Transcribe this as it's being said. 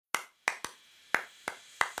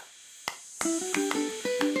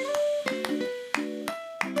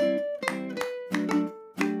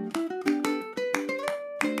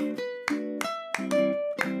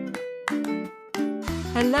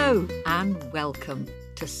Hello and welcome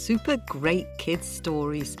to Super Great Kids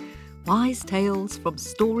Stories, wise tales from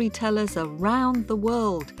storytellers around the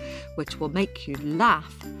world, which will make you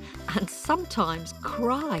laugh and sometimes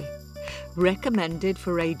cry. Recommended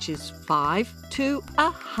for ages 5 to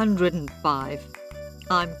 105.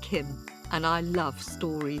 I'm Kim and I love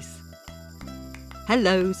stories.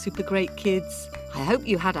 Hello, Super Great Kids. I hope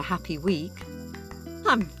you had a happy week.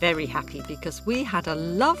 I'm very happy because we had a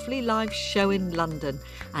lovely live show in London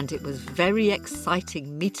and it was very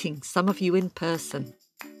exciting meeting some of you in person.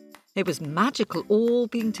 It was magical all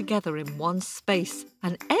being together in one space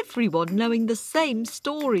and everyone knowing the same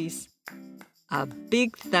stories. A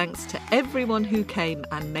big thanks to everyone who came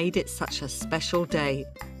and made it such a special day.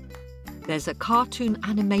 There's a cartoon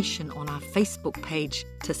animation on our Facebook page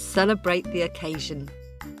to celebrate the occasion.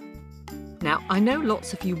 Now, I know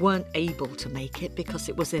lots of you weren't able to make it because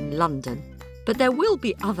it was in London, but there will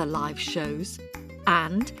be other live shows,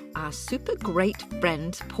 and our super great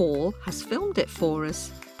friend Paul has filmed it for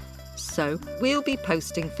us. So we'll be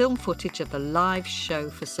posting film footage of the live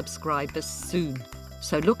show for subscribers soon.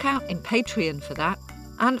 So look out in Patreon for that.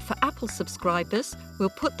 And for Apple subscribers,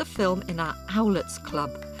 we'll put the film in our Owlets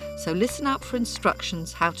Club. So listen out for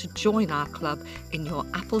instructions how to join our club in your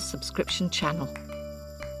Apple subscription channel.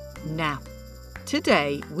 Now,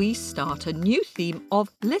 today we start a new theme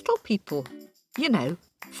of little people. You know,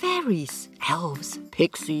 fairies, elves,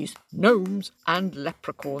 pixies, gnomes and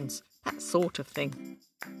leprechauns, that sort of thing.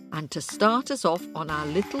 And to start us off on our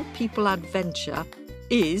little people adventure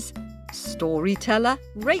is storyteller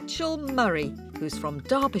Rachel Murray, who's from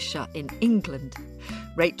Derbyshire in England.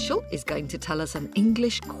 Rachel is going to tell us an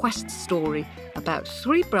English quest story about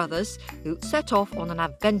 3 brothers who set off on an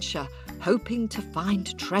adventure hoping to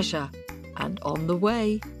find treasure. And on the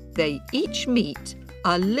way, they each meet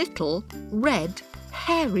a little red,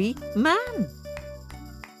 hairy man.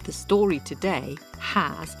 The story today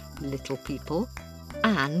has little people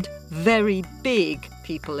and very big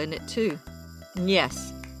people in it too.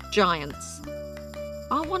 Yes, giants.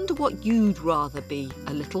 I wonder what you'd rather be,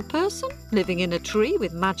 a little person living in a tree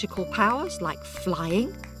with magical powers like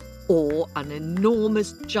flying, or an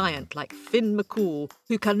enormous giant like Finn McCool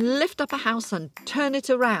who can lift up a house and turn it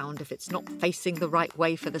around if it's not facing the right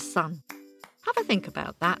way for the sun. Have a think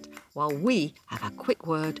about that while we have a quick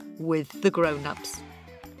word with the grown-ups.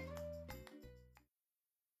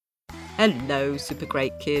 Hello, Super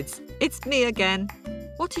Great Kids. It's me again.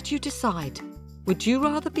 What did you decide? Would you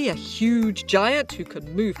rather be a huge giant who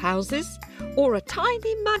can move houses or a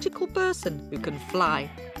tiny magical person who can fly?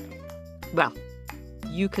 Well,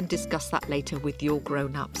 you can discuss that later with your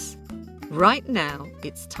grown-ups. Right now,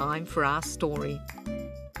 it's time for our story.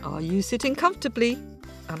 Are you sitting comfortably?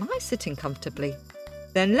 Am I sitting comfortably?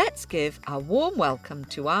 Then let's give a warm welcome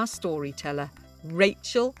to our storyteller,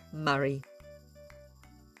 Rachel Murray.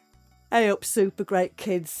 Hey up, Super Great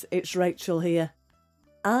Kids, it's Rachel here.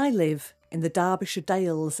 I live in the Derbyshire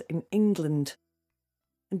Dales in England.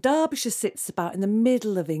 And Derbyshire sits about in the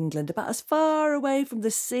middle of England, about as far away from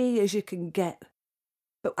the sea as you can get.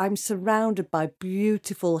 But I'm surrounded by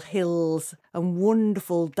beautiful hills and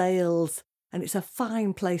wonderful dales, and it's a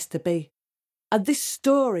fine place to be. And this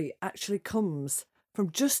story actually comes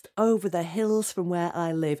from just over the hills from where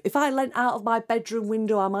I live. If I leant out of my bedroom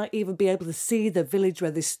window, I might even be able to see the village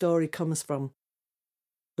where this story comes from.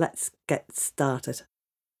 Let's get started.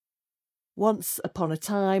 Once upon a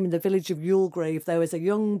time in the village of Yulegrave, there was a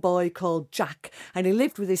young boy called Jack, and he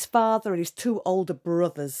lived with his father and his 2 older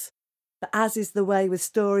brothers. But as is the way with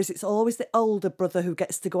stories, it's always the older brother who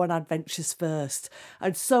gets to go on adventures first.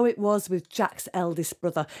 And so it was with Jack's eldest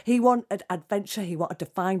brother. He wanted adventure, he wanted to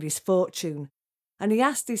find his fortune. And he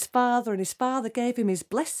asked his father, and his father gave him his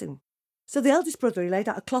blessing. So the eldest brother, he laid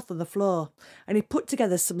out a cloth on the floor, and he put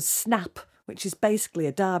together some snap, which is basically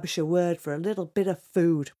a Derbyshire word for a little bit of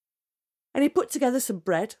food. And he put together some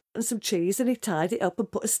bread and some cheese, and he tied it up and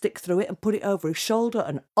put a stick through it and put it over his shoulder,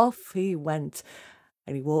 and off he went.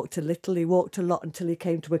 And he walked a little, he walked a lot until he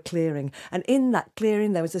came to a clearing. And in that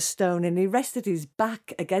clearing there was a stone, and he rested his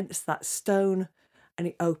back against that stone, and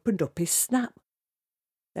he opened up his snap.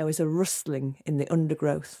 There was a rustling in the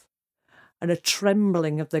undergrowth and a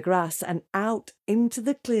trembling of the grass, and out into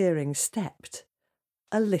the clearing stepped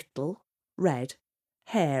a little red,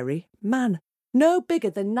 hairy man, no bigger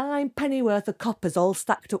than 9 pennyworth of coppers all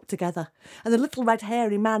stacked up together. And the little red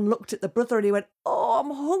hairy man looked at the brother and he went, "Oh,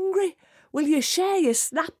 I'm hungry. Will you share your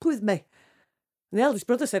snap with me?" And the eldest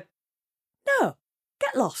brother said, "No,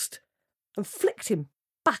 get lost. and flicked him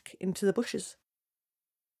back into the bushes.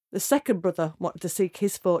 The second brother wanted to seek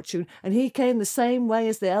his fortune, and he came the same way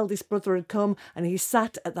as the eldest brother had come, and he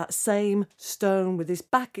sat at that same stone with his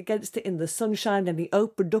back against it in the sunshine, and he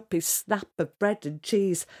opened up his snap of bread and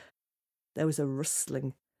cheese. There was a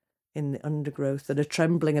rustling in the undergrowth and a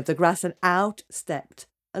trembling of the grass, and out stepped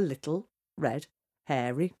a little red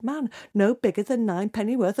hairy man, no bigger than 9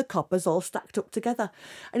 pennyworth of coppers all stacked up together.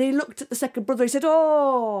 And he looked at the second brother. He said,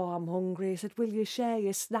 "Oh, I'm hungry." He said, "Will you share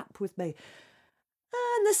your snap with me?"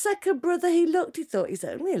 And the second brother, he thought he's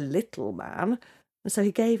only a little man, and so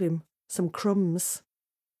he gave him some crumbs.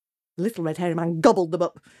 The little red hairy man gobbled them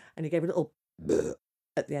up, and he gave a little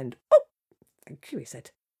at the end. "Oh, thank you," he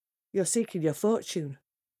said. "You're seeking your fortune."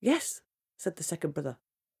 "Yes," said the second brother.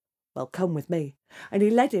 "Well, come with me." And he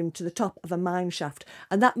led him to the top of a mine shaft,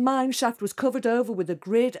 and that mine shaft was covered over with a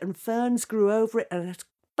grid, and ferns grew over it, and a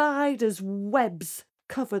spider's webs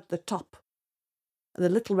covered the top. And the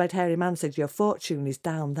little red hairy man said, "Your fortune is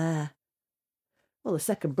down there." Well, the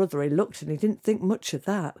second brother, he looked and he didn't think much of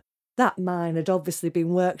that. That mine had obviously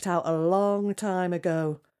been worked out a long time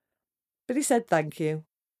ago. But he said thank you.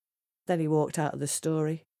 Then he walked out of the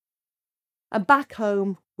story. And back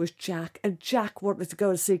home was Jack, and Jack wanted to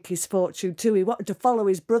go and seek his fortune too. He wanted to follow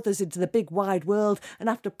his brothers into the big wide world, and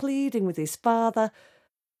after pleading with his father,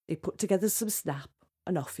 he put together some snap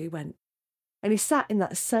and off he went. And he sat in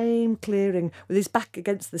that same clearing with his back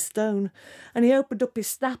against the stone, and he opened up his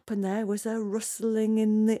snap, and there was a rustling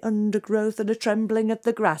in the undergrowth and a trembling of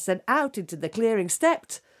the grass, and out into the clearing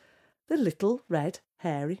stepped the little red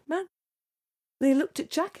hairy man. And he looked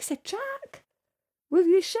at Jack. He said, "Jack, will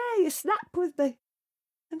you share your snap with me?"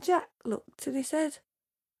 And Jack looked and he said,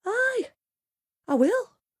 "Aye, I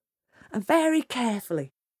will." And very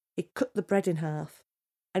carefully he cut the bread in half,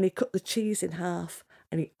 and he cut the cheese in half,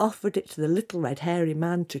 and he offered it to the little red hairy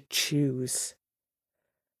man to choose.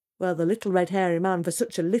 Well, the little red hairy man, for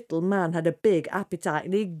such a little man, had a big appetite,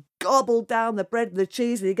 and he gobbled down the bread and the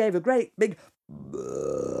cheese, and he gave a great big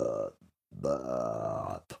burp.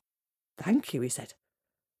 "Thank you," he said.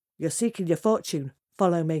 "You're seeking your fortune.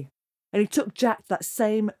 Follow me." And he took Jack to that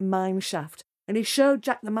same mine shaft, and he showed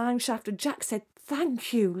Jack the mine shaft, and Jack said,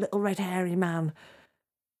 "Thank you, little red hairy man."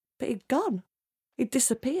 But he'd gone. He'd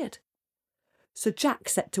disappeared. So Jack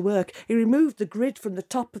set to work. He removed the grid from the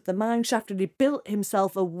top of the mine shaft, and he built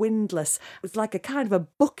himself a windlass. It was like a kind of a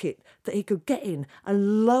bucket that he could get in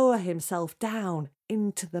and lower himself down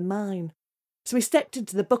into the mine. So he stepped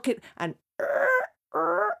into the bucket and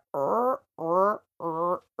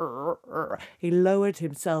he lowered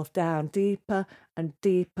himself down deeper and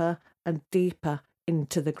deeper and deeper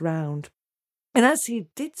into the ground. And as he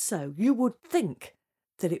did so, you would think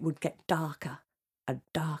that it would get darker and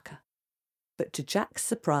darker. But to Jack's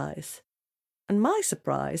surprise, and my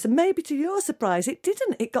surprise, and maybe to your surprise, it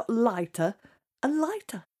didn't. It got lighter and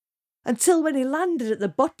lighter, until when he landed at the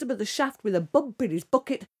bottom of the shaft with a bump in his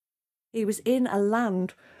bucket, he was in a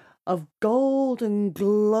land of golden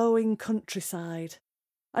glowing countryside,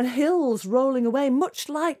 and hills rolling away, much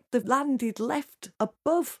like the land he'd left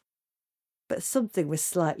above. But something was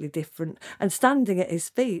slightly different, and standing at his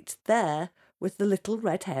feet there was the little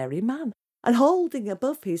red hairy man. And holding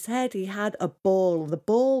above his head he had a ball, and the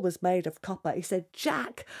ball was made of copper. He said,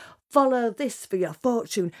 "Jack, follow this for your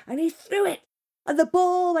fortune." And he threw it, and the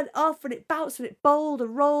ball went off, and it bounced, and it bowled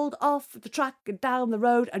and rolled off the track and down the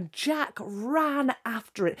road, and Jack ran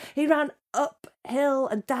after it. He ran uphill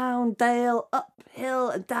and down dale, uphill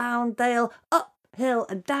and down dale, uphill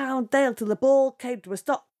and down dale, till the ball came to a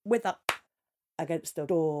stop with a against the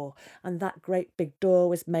door, and that great big door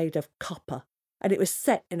was made of copper. And it was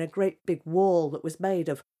set in a great big wall that was made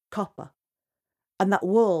of copper. And that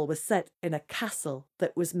wall was set in a castle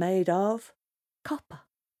that was made of copper.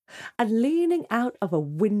 And leaning out of a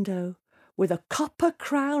window, with a copper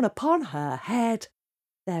crown upon her head,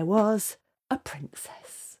 there was a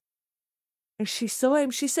princess. And she saw him.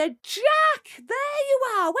 She said, "Jack, there you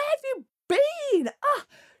are. Where have you been?"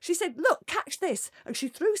 She said, "Look, catch this." And she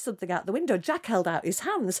threw something out the window. Jack held out his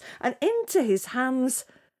hands, and into his hands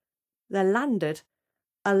there landed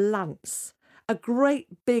a lance, a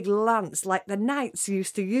great big lance like the knights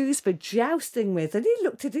used to use for jousting with. And he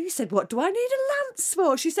looked at it, he said, "What do I need a lance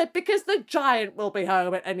for?" She said, "Because the giant will be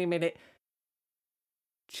home at any minute."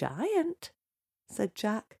 "Giant?" said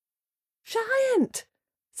Jack. "Giant,"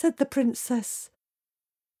 said the princess.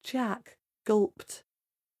 Jack gulped,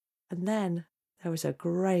 and then there was a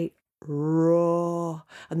great roar,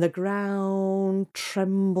 and the ground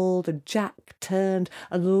trembled, and Jack turned,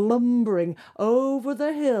 and lumbering over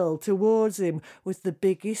the hill towards him was the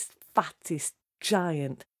biggest, fattest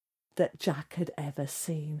giant that Jack had ever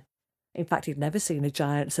seen. In fact, he'd never seen a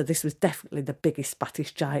giant, so this was definitely the biggest,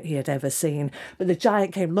 fattest giant he had ever seen. But the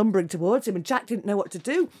giant came lumbering towards him, and Jack didn't know what to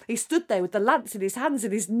do. He stood there with the lance in his hands,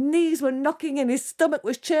 and his knees were knocking, and his stomach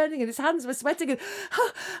was churning, and his hands were sweating, and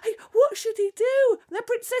what should he do? And the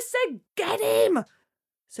princess said, "Get him!"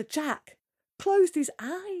 So Jack closed his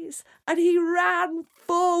eyes, and he ran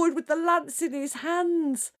forward with the lance in his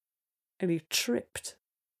hands, and he tripped.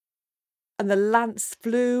 And the lance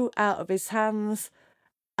flew out of his hands,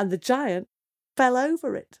 and the giant fell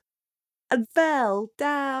over it and fell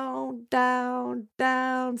down, down,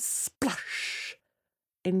 down, splash,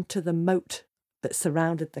 into the moat that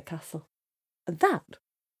surrounded the castle. And that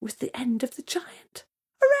was the end of the giant.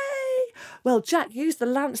 Hooray! Well, Jack used the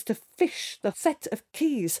lance to fish the set of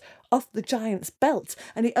keys off the giant's belt,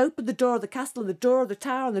 and he opened the door of the castle and the door of the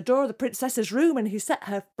tower and the door of the princess's room, and he set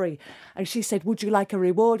her free. And she said, "Would you like a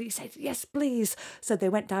reward?" He said, "Yes, please." So they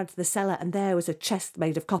went down to the cellar, and there was a chest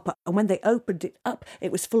made of copper, and when they opened it up,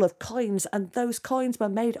 it was full of coins, and those coins were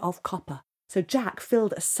made of copper. So Jack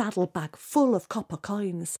filled a saddlebag full of copper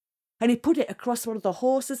coins, and he put it across one of the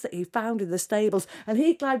horses that he found in the stables, and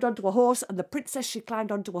he climbed onto a horse, and the princess, she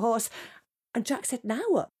climbed onto a horse. And Jack said, "Now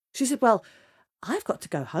what?" She said, "Well, I've got to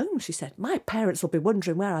go home," she said. "My parents will be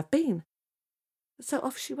wondering where I've been." So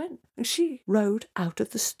off she went, and she rode out of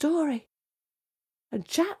the story. And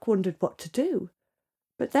Jack wondered what to do.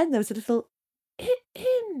 But then there was a little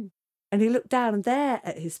in, and he looked down, and there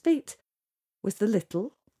at his feet was the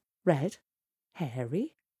little red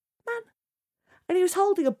hairy man. And he was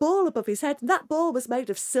holding a ball above his head, and that ball was made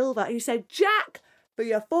of silver. And he said, "Jack, for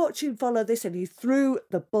your fortune, follow this." And he threw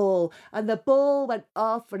the ball, and the ball went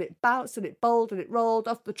off, and it bounced, and it bowled, and it rolled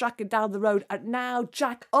off the track and down the road. And now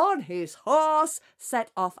Jack, on his horse, set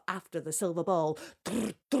off after the silver ball.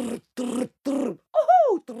 He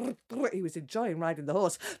was enjoying riding the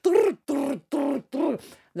horse.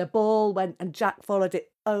 The ball went, and Jack followed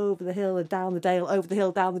it over the hill and down the dale, over the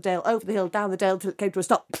hill, down the dale, over the hill, down the dale, till it came to a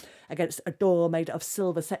stop against a door made of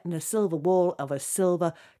silver, set in a silver wall of a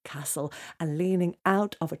silver castle. And leaning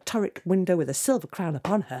out of a turret window with a silver crown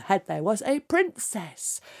upon her head, there was a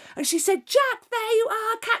princess. And she said, "Jack, there you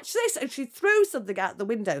are, catch this." And she threw something out the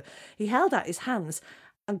window. He held out his hands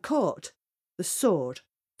and caught the sword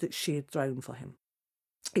that she had thrown for him.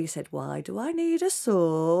 He said, "Why do I need a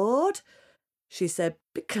sword?" She said,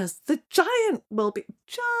 "Because the giant will be..."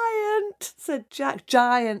 "Giant," said Jack.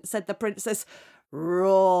 "Giant," said the princess.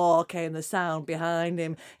 Roar came the sound behind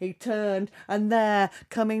him. He turned, and there,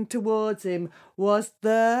 coming towards him, was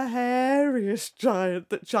the hairiest giant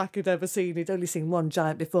that Jack had ever seen. He'd only seen one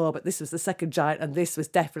giant before, but this was the second giant, and this was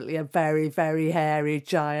definitely a very, very hairy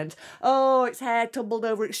giant. Oh, its hair tumbled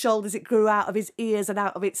over its shoulders, it grew out of his ears and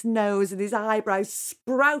out of its nose, and his eyebrows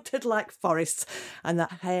sprouted like forests, and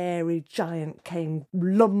that hairy giant came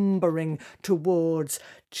lumbering towards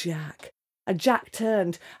Jack. And Jack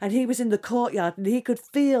turned, and he was in the courtyard, and he could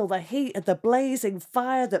feel the heat of the blazing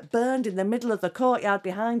fire that burned in the middle of the courtyard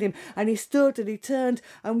behind him. And he stood, and he turned,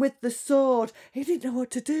 and with the sword, he didn't know what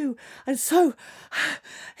to do. And so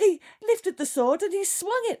he lifted the sword, and he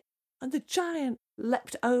swung it. And the giant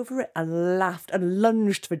leapt over it and laughed and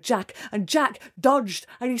lunged for Jack. And Jack dodged,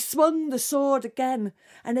 and he swung the sword again.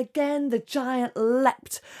 And again the giant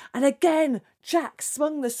leapt. And again Jack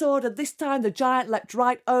swung the sword, and this time the giant leapt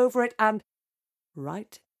right over it and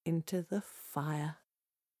right into the fire.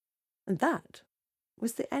 And that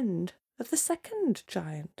was the end of the second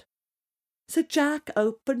giant. So Jack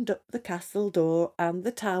opened up the castle door and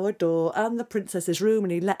the tower door and the princess's room,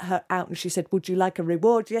 and he let her out, and she said, "Would you like a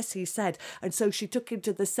reward?" "Yes," he said. And so she took him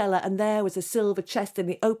to the cellar, and there was a silver chest, and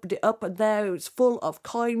he opened it up, and there it was full of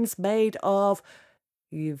coins made of,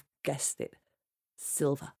 you've guessed it,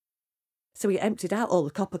 silver. So he emptied out all the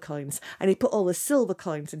copper coins, and he put all the silver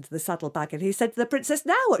coins into the saddlebag, and he said to the princess,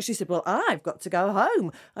 "Now what?" She said, "Well, I've got to go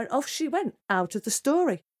home." And off she went out of the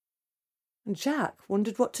story. And Jack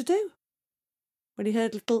wondered what to do when he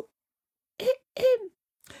heard little in.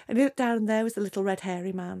 And he looked down, and there was the little red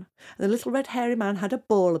hairy man. And the little red hairy man had a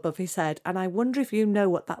ball above his head, and I wonder if you know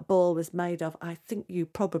what that ball was made of. I think you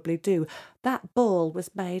probably do. That ball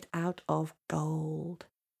was made out of gold.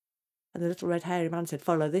 And the little red hairy man said,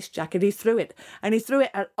 "Follow this, Jack." And he threw it, and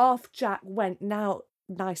off Jack went, now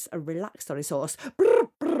nice and relaxed on his horse. Brr,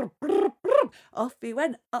 brr, brr, brr. Off he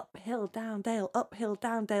went, uphill, down dale, uphill,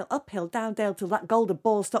 down dale, uphill, down dale, till that golden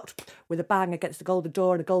ball stopped with a bang against the golden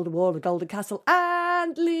door and a golden wall and a golden castle.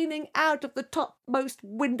 And leaning out of the topmost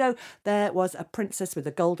window, there was a princess with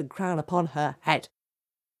a golden crown upon her head.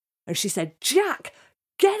 And she said, "Jack,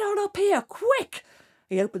 get on up here, quick!"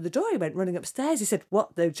 He opened the door, he went running upstairs. He said,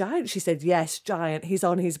 "What, the giant?" She said, "Yes, giant, he's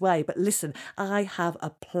on his way. But listen, I have a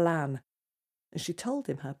plan." And she told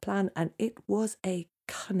him her plan, and it was a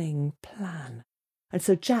cunning plan. And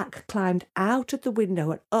so Jack climbed out of the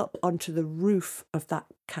window and up onto the roof of that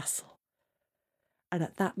castle. And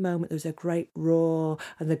at that moment there was a great roar,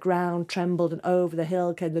 and the ground trembled, and over the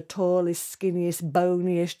hill came the tallest, skinniest,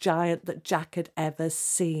 boniest giant that Jack had ever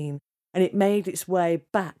seen. And it made its way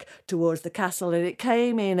back towards the castle, and it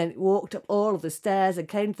came in and it walked up all of the stairs and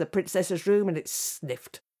came to the princess's room, and it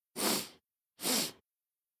sniffed.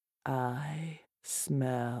 "I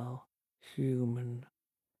smell human."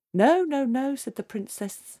 "No, no, no," said the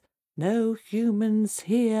princess. "No humans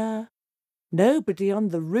here. Nobody on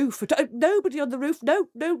the roof. Nobody on the roof. No,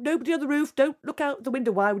 nobody on the roof. Don't look out the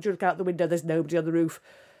window." "Why would you look out the window? There's nobody on the roof."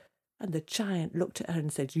 And the giant looked at her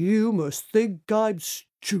and said, "You must think I'm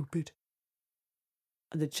stupid."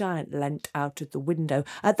 And the giant leant out of the window.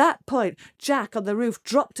 At that point, Jack on the roof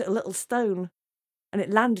dropped a little stone, and it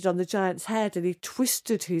landed on the giant's head, and he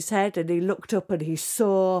twisted his head and he looked up and he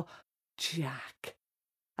saw Jack.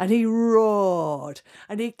 And he roared,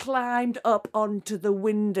 and he climbed up onto the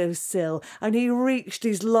windowsill, and he reached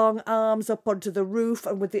his long arms up onto the roof,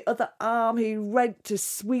 and with the other arm he went to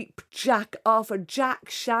sweep Jack off, and Jack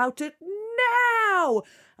shouted, "Now!"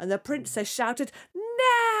 And the princess shouted,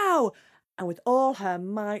 "Now!" And with all her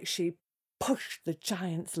might she pushed the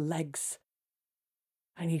giant's legs,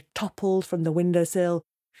 and he toppled from the windowsill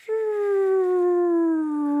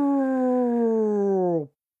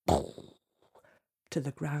to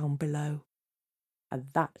the ground below. And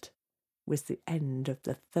that was the end of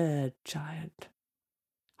the third giant.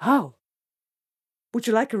 "Oh, would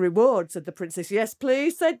you like a reward?" said the princess. "Yes,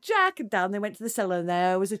 please," said Jack. And down they went to the cellar, and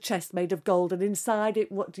there was a chest made of gold, and inside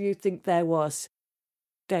it, what do you think there was?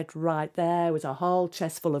 Dead right, there was a whole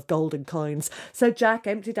chest full of golden coins. So Jack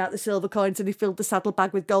emptied out the silver coins, and he filled the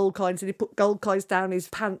saddlebag with gold coins, and he put gold coins down his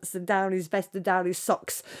pants and down his vest and down his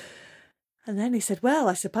socks. And then he said, "Well,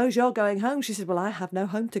 I suppose you're going home." She said, "Well, I have no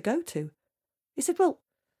home to go to." He said, "Well,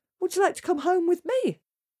 would you like to come home with me?"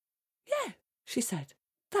 "Yeah," she said,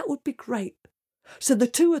 "that would be great." So the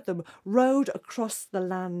two of them rode across the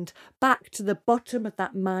land back to the bottom of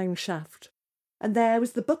that mine shaft. And there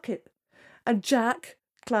was the bucket. And Jack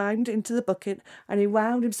climbed into the bucket, and he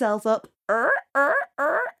wound himself up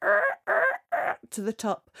to the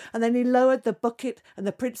top. And then he lowered the bucket, and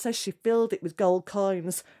the princess, she filled it with gold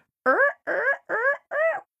coins.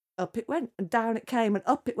 Up it went, and down it came, and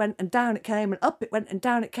up it went, and down it came, and up it went, and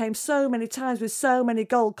down it came, so many times with so many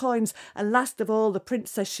gold coins. And last of all, the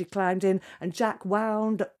princess, she climbed in, and Jack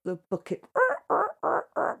wound up the bucket,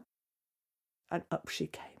 and up she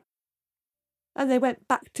came. And they went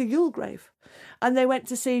back to Yulegrave, and they went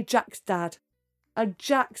to see Jack's dad. And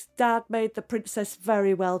Jack's dad made the princess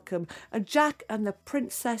very welcome. And Jack and the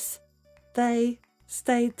princess, they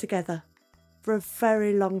stayed together for a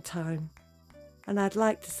very long time. And I'd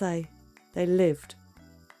like to say they lived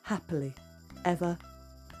happily ever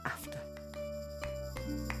after.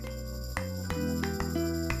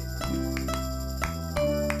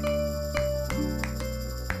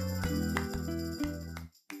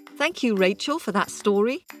 Thank you, Rachel, for that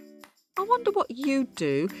story. I wonder what you'd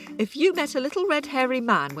do if you met a little red hairy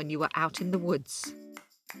man when you were out in the woods.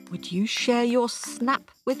 Would you share your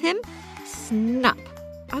snap with him? Snap.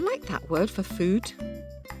 I like that word for food.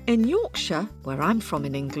 In Yorkshire, where I'm from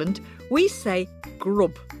in England, we say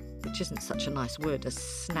grub, which isn't such a nice word as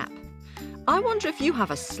snap. I wonder if you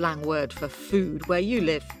have a slang word for food where you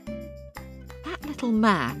live. That little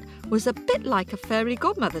man was a bit like a fairy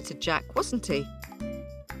godmother to Jack, wasn't he?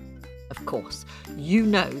 Of course, you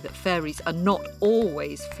know that fairies are not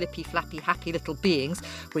always flippy-flappy happy little beings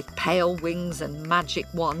with pale wings and magic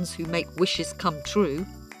wands who make wishes come true.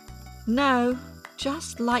 No,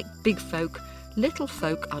 just like big folk, little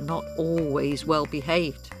folk are not always well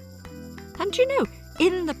behaved. And you know,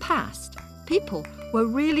 in the past, people were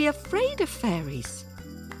really afraid of fairies.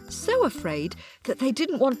 So afraid that they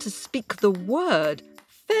didn't want to speak the word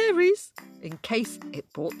fairies in case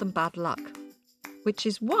it brought them bad luck. Which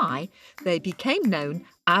is why they became known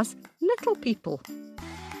as little people.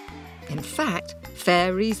 In fact,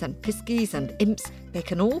 fairies and piskies and imps, they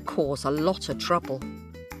can all cause a lot of trouble.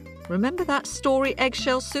 Remember that story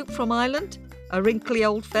Eggshell Soup from Ireland? A wrinkly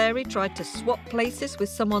old fairy tried to swap places with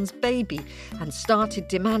someone's baby and started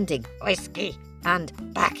demanding whiskey and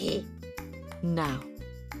baccy. Now,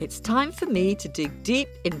 it's time for me to dig deep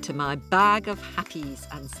into my bag of happies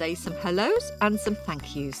and say some hellos and some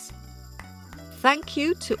thank yous. Thank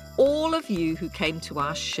you to all of you who came to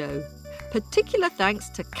our show. Particular thanks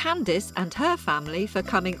to Candice and her family for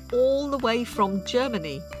coming all the way from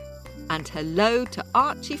Germany. And hello to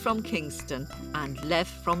Archie from Kingston and Lev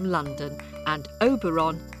from London and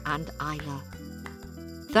Oberon and Isla.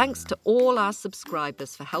 Thanks to all our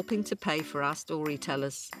subscribers for helping to pay for our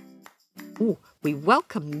storytellers. We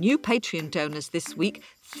welcome new Patreon donors this week,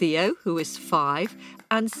 Theo, who is 5,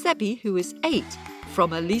 and Sebi, who is 8,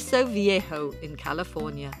 from Aliso Viejo in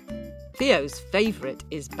California. Theo's favourite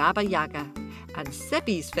is Baba Yaga, and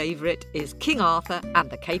Sebi's favourite is King Arthur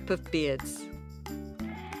and the Cape of Beards.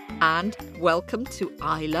 And welcome to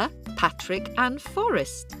Isla, Patrick and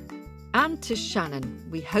Forrest. And to Shannon,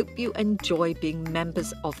 we hope you enjoy being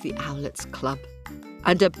members of the Owlets Club.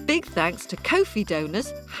 And a big thanks to Ko-fi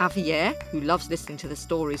donors, Javier, who loves listening to the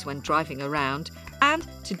stories when driving around, and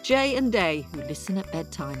to J and A, who listen at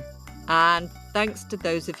bedtime. And thanks to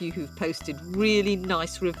those of you who've posted really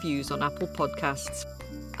nice reviews on Apple Podcasts.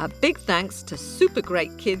 A big thanks to Super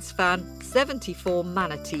Great Kids fan 74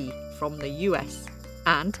 Manatee from the US.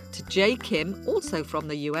 And to Jay Kim, also from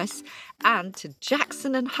the US, and to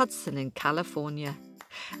Jackson and Hudson in California.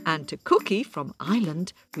 And to Cookie from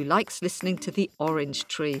Ireland, who likes listening to The Orange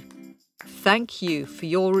Tree. Thank you for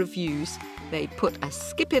your reviews. They put a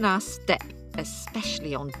skip in our step,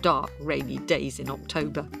 especially on dark, rainy days in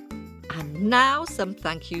October. And now some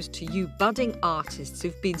thank yous to you budding artists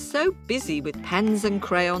who've been so busy with pens and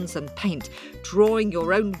crayons and paint, drawing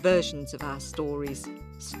your own versions of our stories.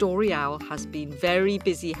 Story Owl has been very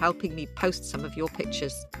busy helping me post some of your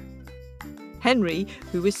pictures. Henry,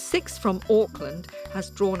 who is 6 from Auckland, has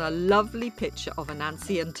drawn a lovely picture of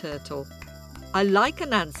Anansi and Turtle. I like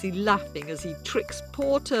Anansi laughing as he tricks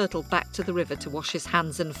poor Turtle back to the river to wash his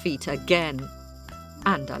hands and feet again.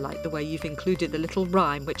 And I like the way you've included the little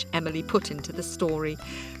rhyme which Emily put into the story.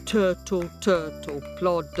 Turtle, turtle,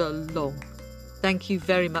 plod along. Thank you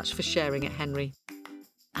very much for sharing it, Henry.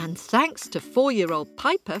 And thanks to 4-year-old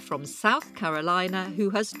Piper from South Carolina, who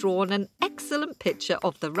has drawn an excellent picture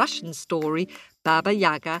of the Russian story Baba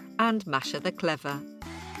Yaga and Masha the Clever.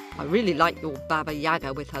 I really like your Baba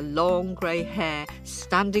Yaga with her long grey hair,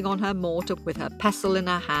 standing on her mortar with her pestle in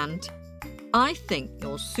her hand. I think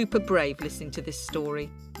you're super brave listening to this story.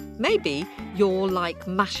 Maybe you're like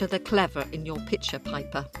Masha the Clever in your picture,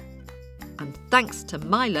 Piper. And thanks to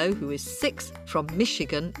Milo, who is 6 from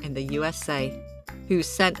Michigan in the USA, who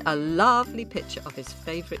sent a lovely picture of his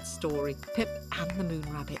favourite story, Pip and the Moon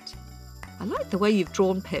Rabbit. I like the way you've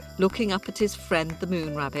drawn Pip looking up at his friend the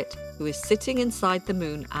Moon Rabbit, who is sitting inside the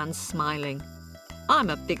moon and smiling. I'm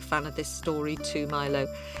a big fan of this story too,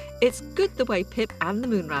 Milo. It's good the way Pip and the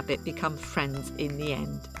Moon Rabbit become friends in the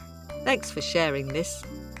end. Thanks for sharing this.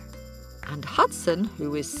 And Hudson,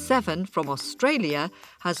 who is 7 from Australia,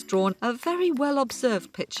 has drawn a very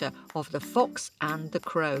well-observed picture of the fox and the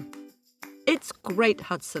crow. It's great,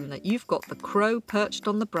 Hudson, that you've got the crow perched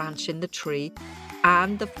on the branch in the tree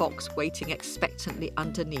and the fox waiting expectantly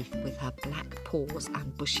underneath with her black paws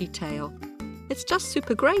and bushy tail. It's just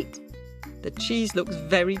super great. The cheese looks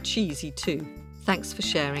very cheesy too. Thanks for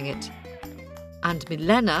sharing it. And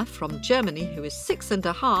Milena from Germany, who is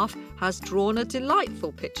 6.5, has drawn a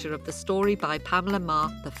delightful picture of the story by Pamela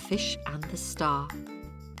Marr, The Fish and the Star.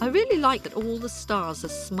 I really like that all the stars are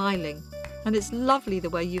smiling. And it's lovely the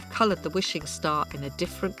way you've coloured the wishing star in a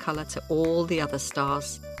different colour to all the other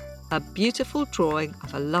stars. A beautiful drawing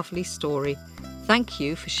of a lovely story. Thank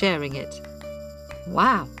you for sharing it.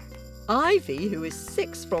 Wow! Ivy, who is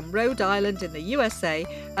 6 from Rhode Island in the USA,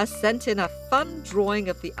 has sent in a fun drawing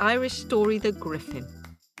of the Irish story The Griffin.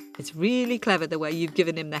 It's really clever the way you've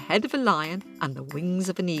given him the head of a lion and the wings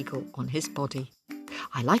of an eagle on his body.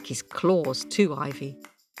 I like his claws too, Ivy.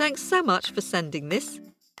 Thanks so much for sending this.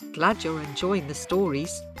 Glad you're enjoying the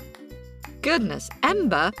stories. Goodness,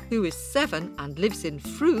 Ember, who is 7 and lives in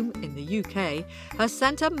Frome in the UK, has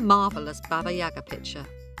sent a marvellous Baba Yaga picture.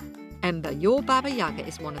 Ember, your Baba Yaga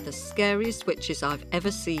is one of the scariest witches I've ever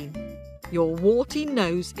seen. Your warty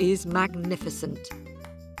nose is magnificent.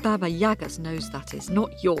 Baba Yaga's nose, that is,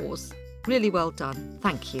 not yours. Really well done,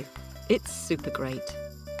 thank you. It's super great.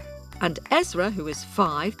 And Ezra, who is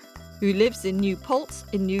 5, who lives in New Paltz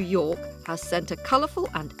in New York, has sent a colourful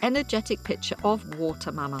and energetic picture of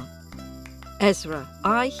Water Mama. Ezra,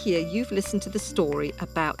 I hear you've listened to the story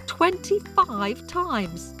about 25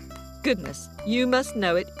 times. Goodness, you must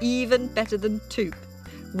know it even better than Toop.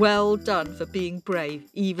 Well done for being brave,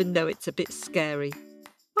 even though it's a bit scary.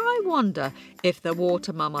 I wonder if the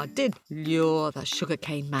Water Mama did lure the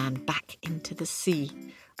sugarcane man back into the sea,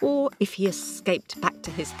 or if he escaped back to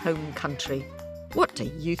his home country. What do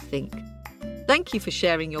you think? Thank you for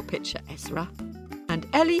sharing your picture, Ezra. And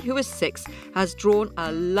Ellie, who is 6, has drawn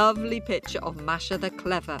a lovely picture of Masha the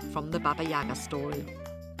Clever from the Baba Yaga story.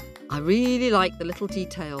 I really like the little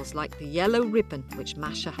details like the yellow ribbon which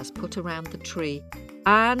Masha has put around the tree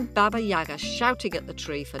and Baba Yaga shouting at the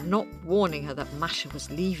tree for not warning her that Masha was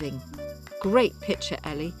leaving. Great picture,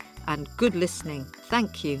 Ellie, and good listening.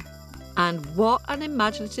 Thank you. And what an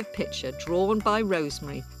imaginative picture drawn by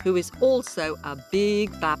Rosemary, who is also a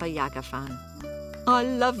big Baba Yaga fan. I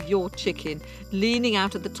love your chicken leaning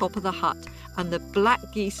out at the top of the hut and the black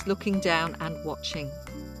geese looking down and watching.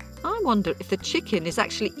 I wonder if the chicken is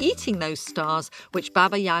actually eating those stars which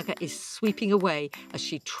Baba Yaga is sweeping away as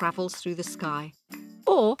she travels through the sky.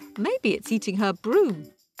 Or maybe it's eating her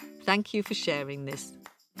broom. Thank you for sharing this.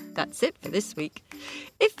 That's it for this week.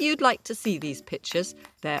 If you'd like to see these pictures,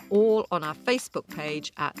 they're all on our Facebook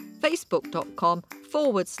page at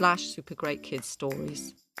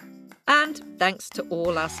facebook.com/supergreatkidsstories. And thanks to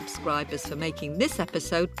all our subscribers for making this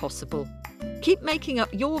episode possible. Keep making up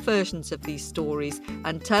your versions of these stories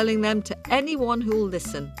and telling them to anyone who'll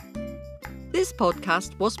listen. This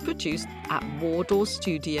podcast was produced at Wardour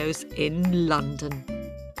Studios in London.